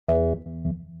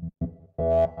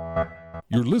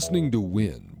You're listening to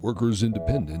WIN, Workers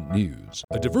Independent News,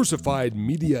 a diversified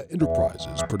media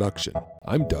enterprises production.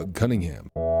 I'm Doug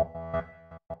Cunningham.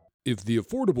 If the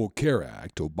Affordable Care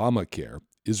Act, Obamacare,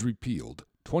 is repealed,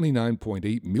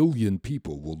 29.8 million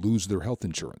people will lose their health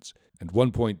insurance, and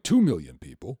 1.2 million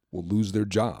people will lose their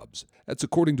jobs. That's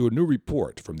according to a new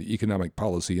report from the Economic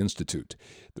Policy Institute.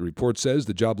 The report says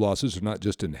the job losses are not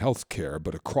just in health care,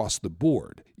 but across the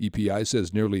board. EPI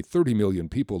says nearly 30 million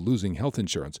people losing health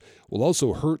insurance will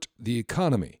also hurt the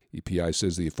economy. EPI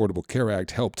says the Affordable Care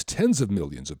Act helped tens of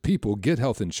millions of people get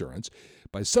health insurance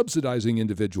by subsidizing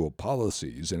individual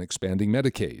policies and expanding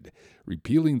Medicaid.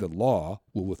 Repealing the law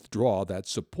will withdraw that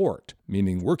support,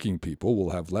 meaning working people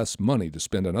will have less money to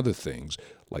spend on other things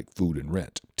like food and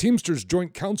rent. Teamsters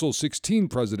Joint Council 16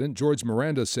 President George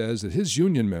Miranda says that his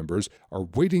union members are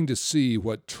waiting to see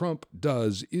what Trump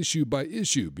does issue by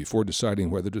issue before deciding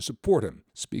whether to support him.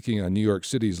 Speaking on New York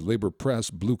City's Labor Press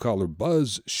Blue Collar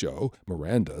Buzz show,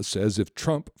 Miranda says if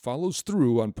Trump follows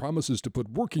through on promises to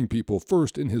put working people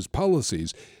first in his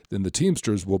policies, then the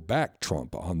Teamsters will back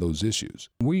Trump on those issues.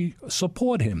 We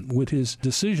support him with his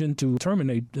decision to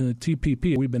terminate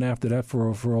TPP. We've been after that for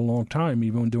a long time,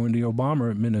 even during the Obama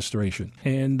administration.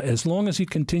 And as long as he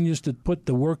continues to put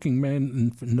the working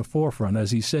man in the forefront,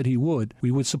 as he said he would,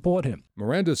 we would support him.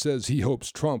 Miranda says he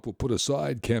hopes Trump will put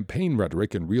aside campaign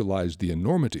rhetoric and realize the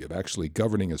enormity of actually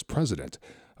governing as president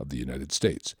of the United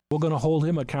States. We're going to hold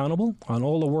him accountable on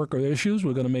all the worker issues.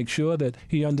 We're going to make sure that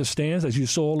he understands, as you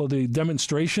saw all of the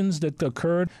demonstrations that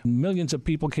occurred, millions of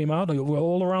people came out,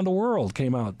 all around the world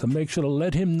came out to make sure to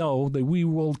let him know that we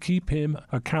will keep him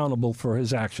accountable for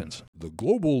his actions. The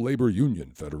Global Labor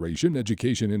Union Federation,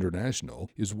 Education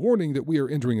International, is warning that we are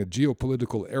entering a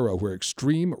geopolitical era where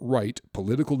extreme right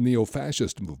political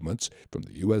neo-fascist movements from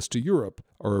the U.S. to Europe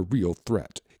are a real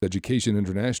threat. Education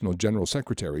International General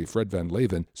Secretary Fred Van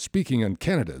Leeuwen speaking on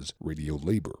Canada's Radio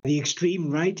Labour. The extreme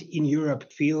right in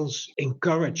Europe feels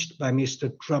encouraged by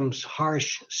Mr. Trump's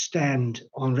harsh stand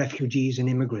on refugees and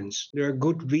immigrants. There are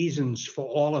good reasons for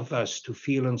all of us to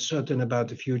feel uncertain about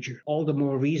the future. All the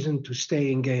more reason to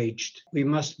stay engaged. We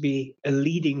must be a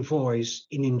leading voice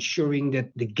in ensuring that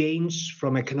the gains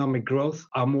from economic growth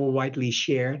are more widely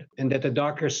shared and that the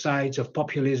darker sides of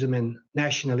populism and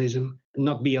nationalism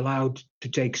not be allowed to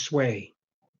take sway.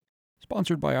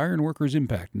 Sponsored by Iron Workers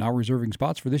Impact, now reserving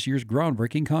spots for this year's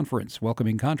groundbreaking conference,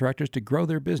 welcoming contractors to grow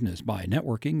their business by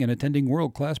networking and attending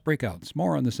world-class breakouts.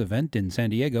 More on this event in San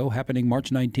Diego, happening March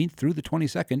 19th through the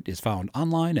 22nd, is found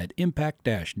online at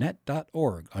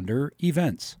impact-net.org under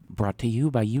Events. Brought to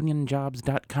you by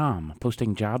UnionJobs.com,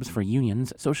 posting jobs for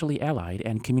unions, socially allied,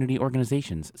 and community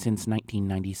organizations since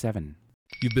 1997.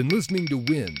 You've been listening to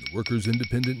WIN, Workers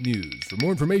Independent News. For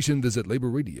more information, visit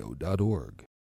laborradio.org.